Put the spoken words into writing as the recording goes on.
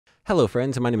Hello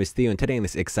friends, my name is Theo, and today in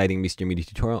this exciting Mr. Media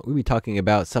tutorial, we'll be talking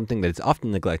about something that is often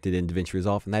neglected in Davinci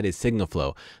Resolve, and that is signal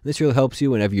flow. This really helps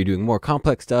you whenever you're doing more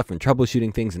complex stuff and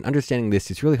troubleshooting things, and understanding this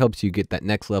just really helps you get that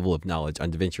next level of knowledge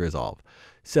on Davinci Resolve.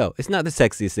 So, it's not the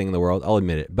sexiest thing in the world, I'll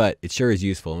admit it, but it sure is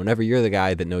useful. Whenever you're the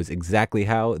guy that knows exactly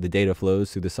how the data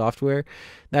flows through the software,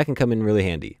 that can come in really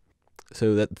handy.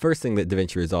 So the first thing that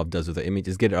Davinci Resolve does with the image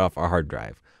is get it off our hard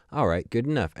drive. Alright, good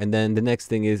enough. And then the next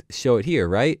thing is show it here,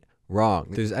 right? Wrong.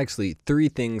 There's actually three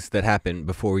things that happen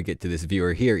before we get to this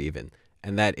viewer here even.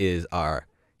 And that is our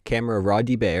camera raw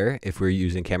debayer if we're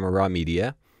using camera raw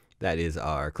media. That is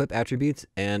our clip attributes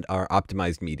and our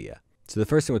optimized media. So the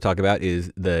first thing we'll talk about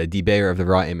is the debayer of the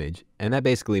raw image. And that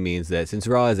basically means that since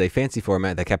raw is a fancy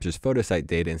format that captures Photosite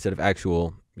data instead of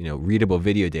actual, readable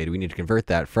video data, we need to convert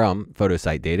that from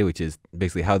Photosite data, which is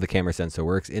basically how the camera sensor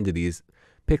works, into these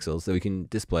pixels that we can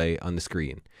display on the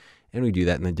screen. And we do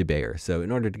that in the debayer. So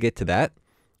in order to get to that,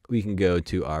 we can go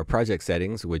to our project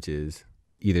settings, which is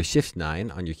either Shift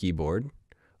 9 on your keyboard,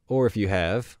 or if you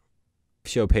have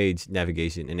show page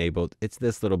navigation enabled, it's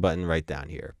this little button right down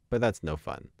here, but that's no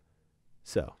fun.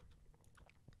 So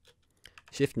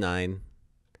Shift 9,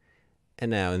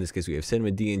 and now in this case we have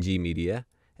Cinema DNG Media,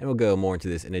 and we'll go more into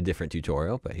this in a different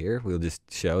tutorial, but here we'll just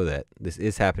show that this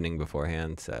is happening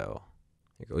beforehand. So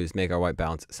we'll just make our white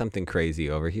balance something crazy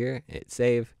over here, hit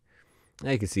save. Now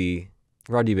you can see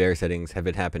raw debayer settings have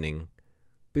been happening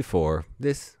before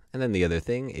this. And then the other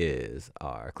thing is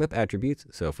our clip attributes.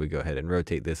 So if we go ahead and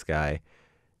rotate this guy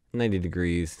 90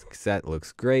 degrees, because that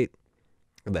looks great,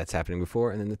 that's happening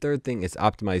before. And then the third thing is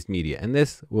optimized media. And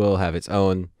this will have its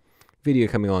own video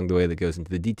coming along the way that goes into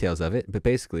the details of it. But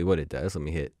basically what it does, let me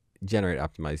hit generate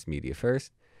optimized media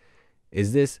first,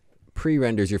 is this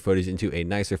pre-renders your footage into a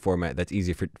nicer format that's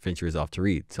easier for Davinci Resolve to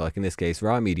read. So like in this case,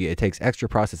 raw media, it takes extra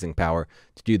processing power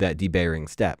to do that debayering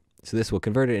step. So this will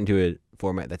convert it into a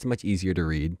format that's much easier to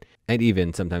read, and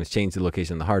even sometimes change the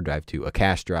location of the hard drive to a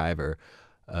cache drive or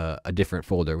a different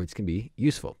folder, which can be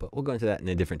useful. But we'll go into that in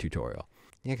a different tutorial.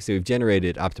 Yeah, so we've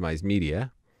generated optimized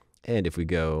media, and if we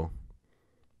go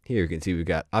here, you can see we've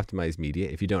got optimized media.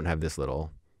 If you don't have this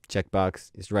little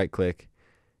checkbox, just right click,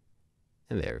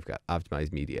 and there we've got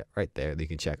optimized media right there that you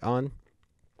can check on.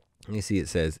 And you see it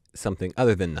says something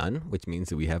other than none, which means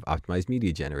that we have optimized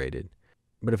media generated.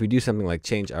 But if we do something like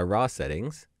change our raw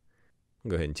settings,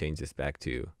 I'll go ahead and change this back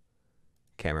to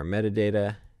camera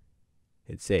metadata,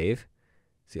 hit save.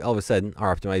 See, all of a sudden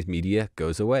our optimized media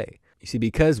goes away. You see,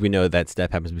 because we know that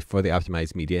step happens before the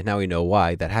optimized media, now we know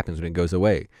why that happens when it goes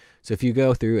away. So if you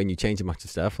go through and you change a bunch of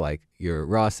stuff like your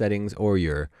raw settings or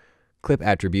your clip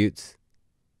attributes,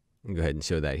 I'll go ahead and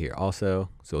show that here also.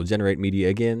 So we'll generate media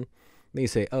again. Then you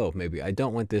say, oh, maybe I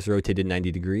don't want this rotated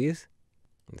 90 degrees.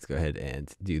 Let's go ahead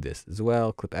and do this as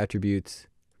well. Clip attributes.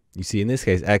 You see in this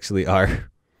case, actually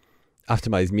our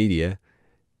optimized media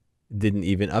didn't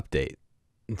even update.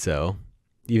 And so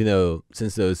even though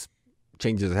since those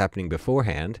changes are happening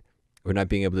beforehand, we're not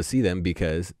being able to see them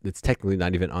because it's technically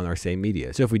not even on our same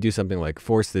media. So if we do something like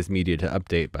force this media to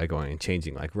update by going and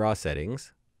changing like raw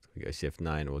settings, we go Shift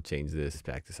 9, we'll change this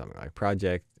back to something like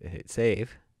project and hit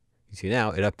save. You see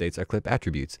now it updates our clip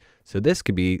attributes. So this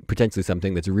could be potentially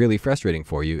something that's really frustrating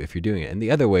for you if you're doing it. And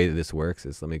the other way that this works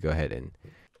is, let me go ahead and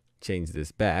change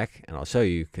this back and I'll show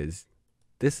you, because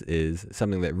this is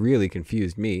something that really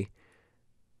confused me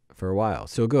for a while.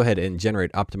 So we'll go ahead and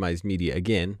generate optimized media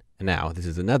again. And now this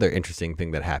is another interesting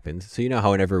thing that happens. So you know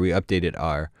how whenever we updated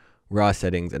our raw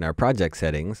settings and our project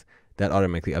settings, that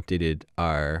automatically updated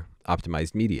our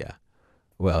optimized media.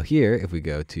 Well, here if we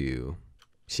go to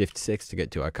Shift 6 to get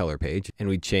to our color page and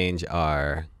we change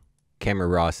our camera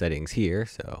raw settings here,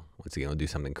 so once again we'll do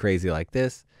something crazy like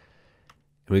this,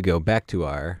 and we go back to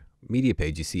our media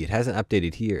page, you see it hasn't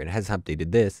updated here and it hasn't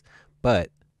updated this, but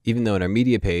even though in our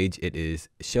media page it is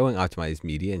showing optimized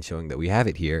media and showing that we have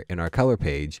it here, in our color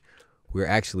page we're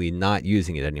actually not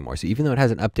using it anymore. So even though it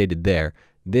hasn't updated there,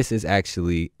 this is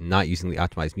actually not using the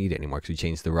optimized media anymore because we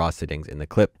changed the raw settings in the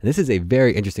clip. And this is a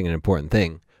very interesting and important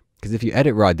thing, because if you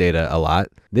edit raw data a lot,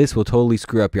 this will totally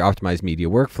screw up your optimized media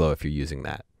workflow if you're using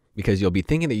that. Because you'll be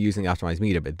thinking that you're using optimized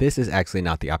media, but this is actually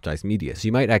not the optimized media. So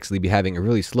you might actually be having a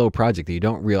really slow project that you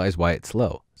don't realize why it's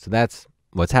slow. So that's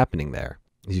what's happening there.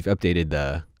 You've updated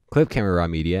the clip camera raw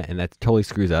media, and that totally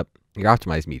screws up your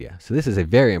optimized media. So this is a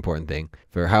very important thing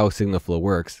for how signal flow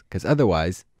works, because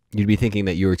otherwise you'd be thinking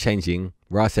that you were changing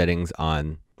raw settings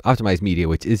on optimized media,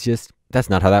 which is just, that's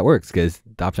not how that works, because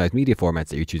the optimized media formats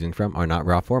that you're choosing from are not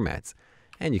raw formats.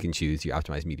 And you can choose your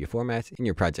optimized media formats in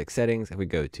your project settings. If we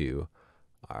go to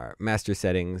our master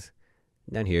settings,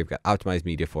 down here we've got optimized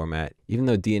media format. Even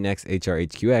though DNX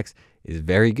HRHQX is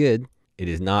very good, It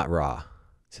is not raw.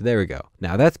 So there we go.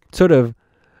 Now that's sort of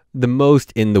the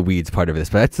most in the weeds part of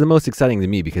this, but that's the most exciting to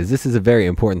me because this is a very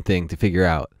important thing to figure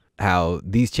out how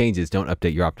these changes don't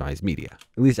update your optimized media.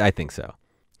 At least I think so.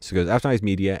 So it goes optimized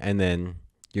media and then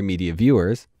your media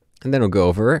viewers. And then we'll go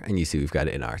over and you see we've got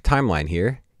it in our timeline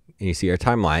here. And you see our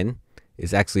timeline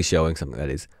is actually showing something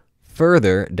that is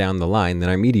further down the line than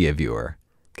our media viewer.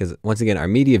 Because once again, our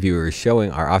media viewer is showing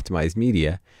our optimized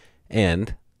media.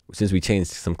 And since we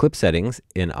changed some clip settings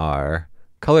in our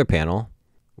color panel,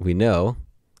 we know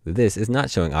that this is not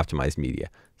showing optimized media.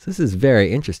 So this is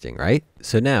very interesting, right?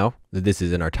 So now that this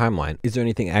is in our timeline, is there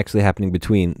anything actually happening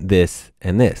between this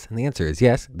and this? And the answer is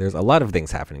yes, there's a lot of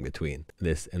things happening between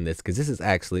this and this because this is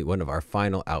actually one of our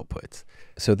final outputs.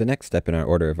 So the next step in our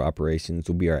order of operations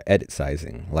will be our edit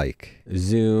sizing, like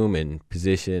zoom and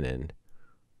position and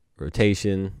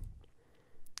rotation.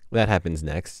 That happens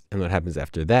next. And what happens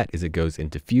after that is it goes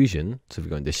into Fusion. So if we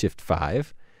go into Shift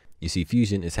 5, you see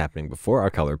Fusion is happening before our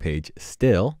color page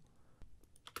still.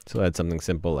 So add something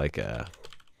simple like a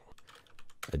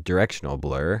directional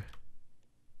blur.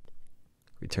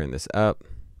 We turn this up.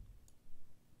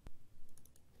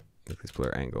 Make this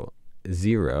blur angle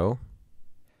 0.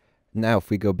 Now if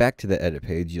we go back to the edit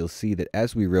page, you'll see that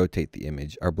as we rotate the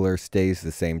image, our blur stays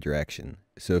the same direction.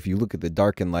 So if you look at the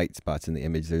dark and light spots in the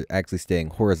image, they're actually staying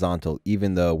horizontal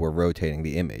even though we're rotating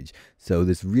the image. So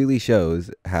this really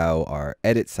shows how our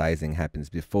edit sizing happens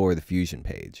before the Fusion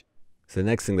page. So the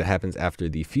next thing that happens after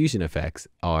the Fusion effects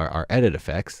are our edit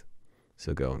effects.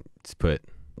 So let's put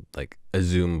like a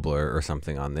zoom blur or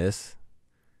something on this,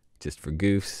 just for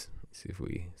goofs. See if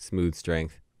we smooth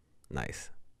strength. Nice.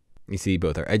 You see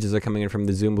both our edges are coming in from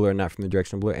the zoom blur, not from the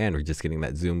directional blur, and we're just getting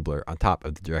that zoom blur on top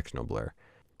of the directional blur.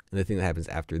 And the thing that happens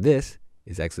after this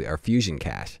is actually our Fusion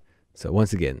cache. So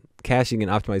once again, caching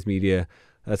and optimized media,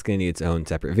 that's going to need its own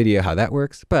separate video how that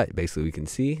works. But basically we can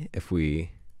see if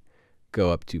we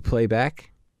go up to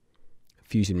playback,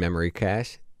 Fusion memory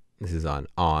cache, this is on.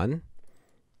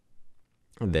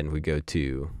 And then we go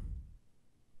to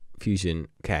Fusion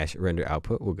cache render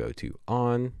output, we'll go to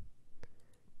on.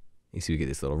 You see we get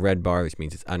this little red bar, which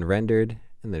means it's unrendered.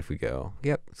 And then if we go,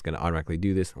 yep, it's going to automatically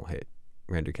do this, and we'll hit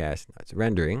render cache, that's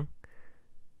rendering.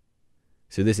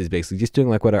 So this is basically just doing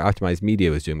like what our optimized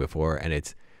media was doing before, and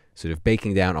it's sort of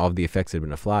baking down all of the effects that have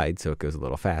been applied, so it goes a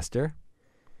little faster.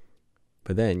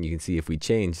 But then you can see if we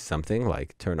change something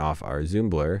like turn off our zoom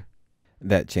blur,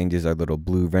 that changes our little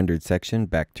blue rendered section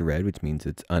back to red, which means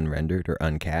it's unrendered or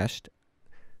uncached.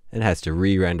 And it has to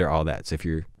re-render all that. So if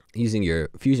you're using your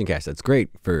Fusion cache, that's great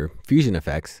for Fusion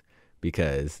effects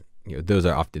because those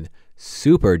are often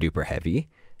super duper heavy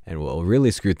and will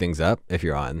really screw things up if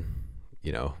you're on,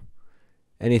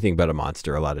 anything but a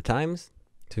monster a lot of times.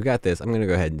 So we've got this. I'm going to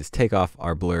go ahead and just take off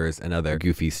our blurs and other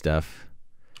goofy stuff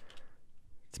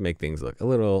to make things look a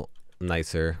little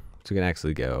nicer. So we can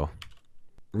actually go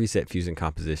reset Fusion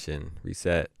composition,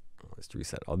 reset. Let's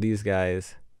reset all these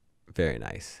guys. Very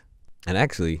nice. And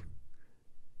actually,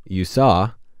 you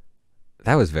saw,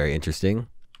 that was very interesting.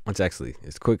 Let's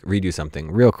quick redo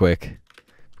something real quick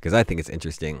because I think it's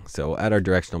interesting. So we'll add our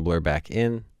directional blur back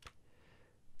in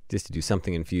just to do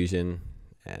something in Fusion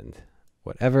and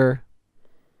whatever.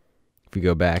 If we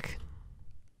go back,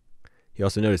 you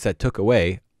also notice that took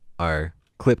away our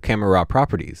clip camera raw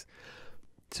properties.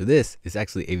 So this is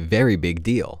actually a very big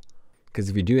deal because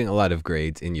if you're doing a lot of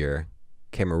grades in your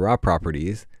camera raw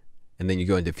properties and then you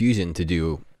go into Fusion to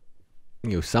do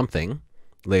something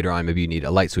later on, maybe you need a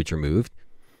light switch removed,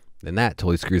 then that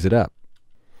totally screws it up.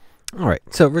 All right,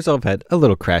 so Resolve had a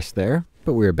little crash there,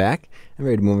 but we're back and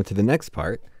ready to move on to the next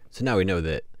part. So now we know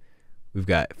that we've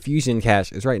got Fusion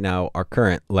cache is right now our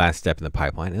current last step in the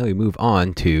pipeline, and then we move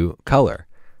on to color.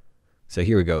 So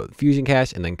here we go, Fusion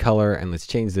cache and then color, and let's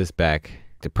change this back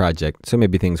to project so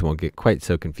maybe things won't get quite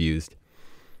so confused.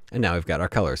 And now we've got our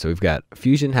color. So we've got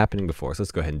Fusion happening before, so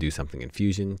let's go ahead and do something in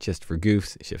Fusion just for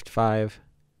goofs. Shift 5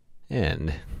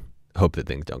 and hope that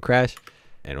things don't crash.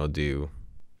 And we'll do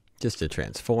just a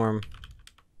transform.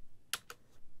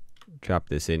 Drop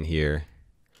this in here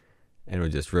and we'll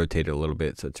just rotate it a little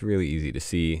bit so it's really easy to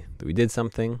see that we did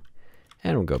something.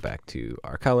 And we'll go back to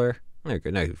our color. There we go.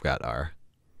 Now we've got our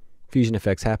Fusion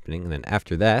effects happening, and then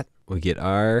after that we get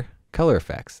our color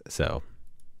effects. So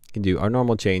we can do our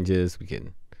normal changes. We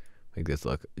can make this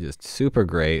look just super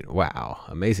great. Wow,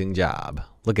 amazing job.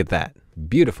 Look at that.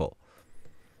 Beautiful.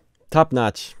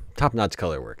 Top-notch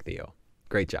color work, Theo.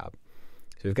 Great job.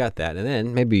 So we've got that, and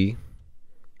then maybe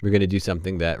we're going to do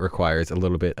something that requires a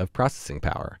little bit of processing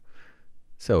power.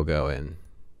 So we'll go and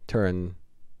turn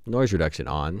noise reduction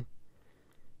on.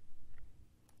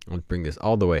 I'll bring this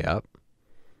all the way up.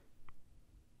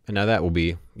 And now that will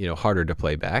be, harder to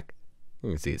play back. You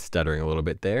can see it's stuttering a little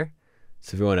bit there.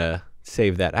 So if we want to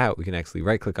save that out, we can actually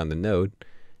right click on the node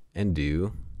and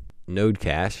do node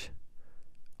cache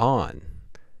on.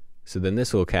 So then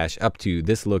this will cache up to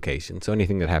this location. So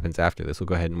anything that happens after this will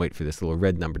go ahead and wait for this little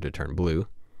red number to turn blue.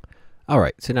 All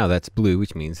right, so now that's blue,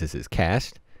 which means this is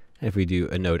cached. And if we do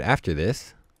a node after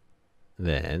this,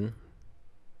 then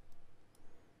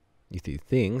you see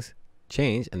things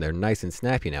change, and they're nice and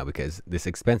snappy now because this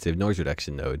expensive noise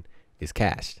reduction node is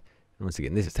cached. And once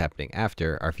again, this is happening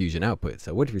after our Fusion output.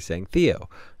 So what if you're saying, Theo,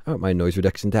 I want my noise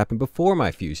reduction to happen before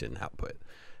my Fusion output?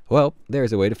 Well,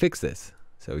 there's a way to fix this.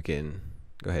 So we can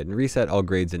go ahead and reset all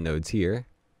grades and nodes here.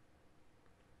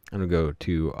 And we'll go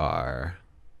to our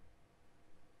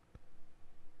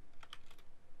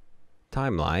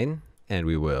timeline, and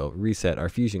we will reset our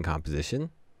Fusion composition.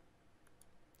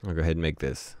 I'll go ahead and make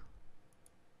this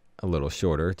a little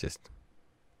shorter, just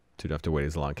so you don't have to wait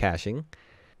as long caching.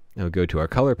 And we'll go to our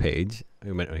color page.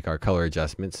 We might make our color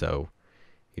adjustment so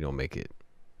you don't make it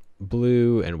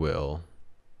blue, and we'll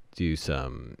do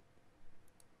some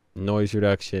noise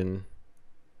reduction.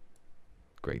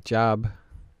 Great job.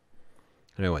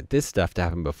 And I want this stuff to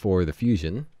happen before the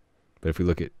Fusion, but if we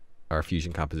look at our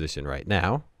Fusion composition right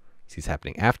now, see it's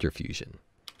happening after Fusion.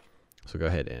 So go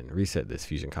ahead and reset this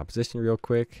Fusion composition real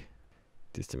quick,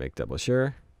 just to make double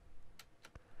sure.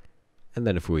 And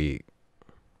then if we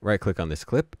right click on this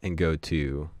clip and go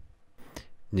to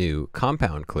new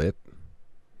compound clip,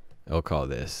 I'll call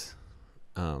this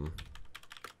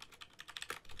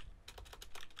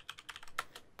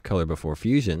color before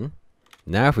Fusion.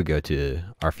 Now if we go to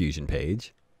our Fusion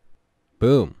page,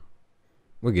 boom,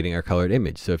 we're getting our colored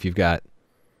image. So if you've got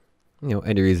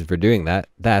any reason for doing that,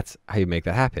 that's how you make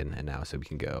that happen. And now so we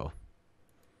can go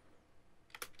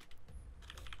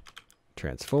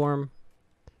transform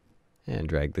and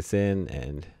drag this in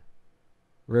and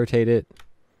rotate it.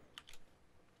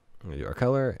 I'm going to do our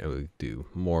color, and we'll do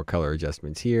more color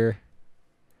adjustments here.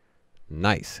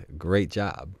 Nice. Great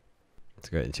job. Let's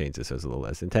go ahead and change this so it's a little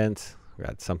less intense. We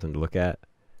got something to look at.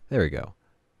 There we go.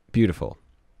 Beautiful.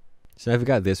 So now if we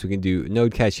got this, we can do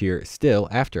node cache here still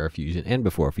after our Fusion and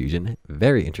before Fusion.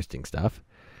 Very interesting stuff.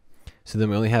 So then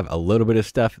we only have a little bit of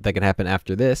stuff that can happen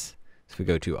after this. So if we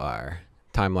go to our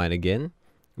timeline again,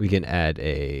 we can add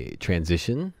a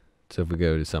transition. So if we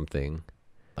go to something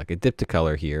like a dip to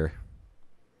color here,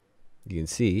 you can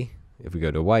see if we go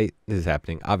to white, this is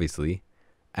happening obviously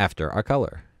after our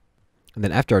color. And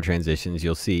then after our transitions,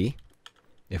 you'll see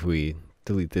if we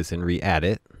delete this and re-add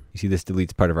it, you see this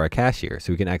deletes part of our cache here.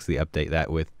 So we can actually update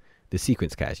that with the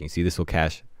sequence caching. You see this will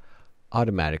cache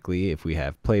automatically if we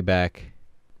have playback,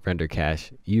 render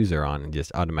cache user on, and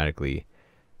just automatically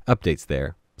updates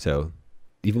there. So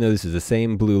even though this is the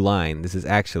same blue line, this is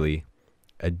actually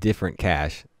a different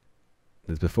cache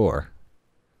than before.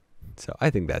 So I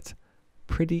think that's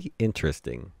pretty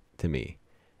interesting to me.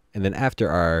 And then after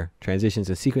our transitions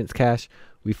and sequence cache,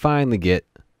 we finally get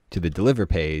to the deliver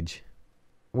page,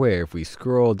 where if we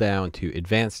scroll down to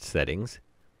advanced settings,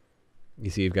 you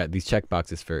see you've got these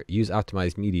checkboxes for use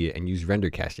optimized media and use render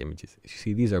cached images. You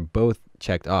see these are both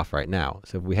checked off right now.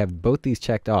 So if we have both these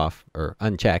checked off or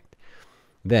unchecked,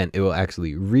 then it will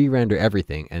actually re-render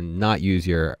everything and not use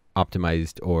your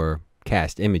optimized or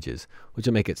cached images, which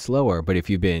will make it slower. But if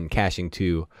you've been caching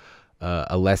to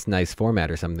a less nice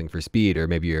format or something for speed, or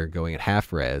maybe you're going at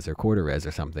half res or quarter res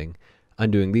or something,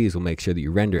 undoing these will make sure that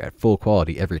you render at full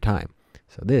quality every time.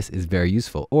 So this is very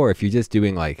useful. Or if you're just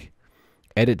doing like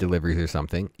edit deliveries or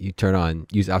something, you turn on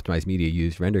use optimized media,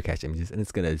 use render cache images, and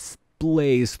it's going to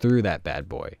blaze through that bad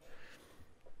boy.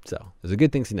 So those are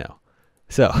good things to know.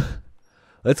 So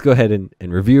let's go ahead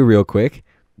and review real quick.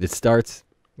 It starts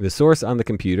the source on the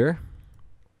computer.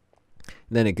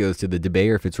 Then it goes to the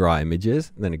Debayer if it's raw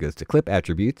images. Then it goes to clip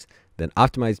attributes, then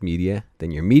optimized media,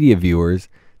 then your media viewers,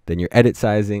 then your edit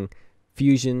sizing,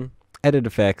 Fusion, edit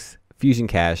effects, Fusion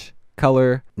cache,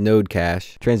 color, node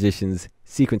cache, transitions,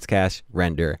 sequence cache,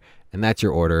 render, and that's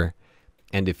your order.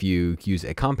 And if you use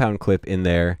a compound clip in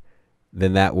there,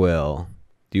 then that will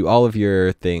do all of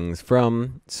your things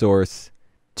from source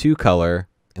to color,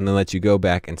 and then let you go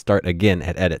back and start again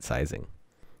at edit sizing.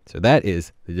 So that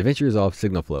is the Davinci Resolve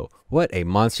signal flow. What a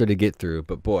monster to get through,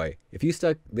 but boy, if you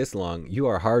stuck this long, you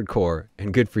are hardcore,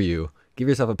 and good for you. Give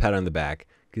yourself a pat on the back,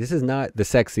 because this is not the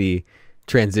sexy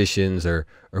transitions or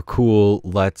cool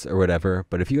LUTs or whatever,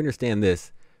 but if you understand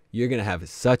this, you're going to have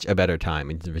such a better time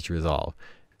in Davinci Resolve.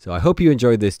 So I hope you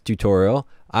enjoyed this tutorial.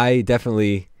 I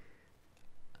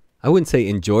wouldn't say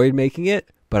enjoyed making it,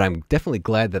 but I'm definitely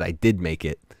glad that I did make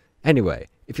it. Anyway,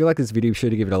 if you like this video, be sure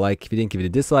to give it a like. If you didn't, give it a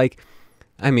dislike.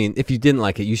 I mean, if you didn't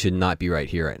like it, you should not be right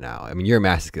here right now. I mean, you're a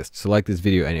masochist, so like this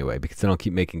video anyway, because then I'll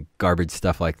keep making garbage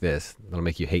stuff like this. That'll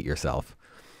make you hate yourself.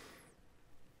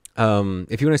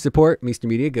 If you want to support Meester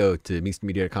Media, go to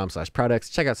meestermedia.com/products.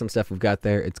 Check out some stuff we've got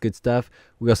there. It's good stuff.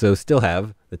 We also still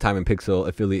have the Time and Pixel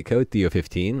affiliate code,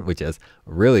 Theo15, which has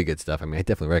really good stuff. I mean, I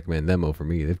definitely recommend them over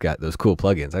me. They've got those cool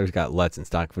plugins. I've got LUTs and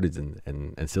stock footage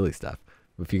and silly stuff.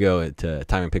 If you go to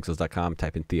timeandpixels.com,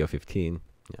 type in Theo15, you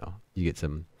know, you get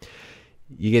some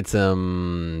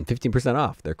 15%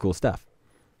 off. They're cool stuff.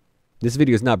 This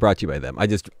video is not brought to you by them. I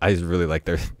just really like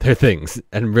their things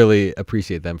and really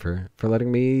appreciate them for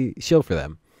letting me shill for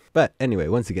them. But anyway,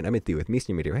 once again, I'm Theo with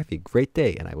Meester Media. Have a great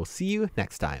day, and I will see you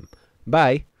next time.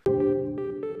 Bye.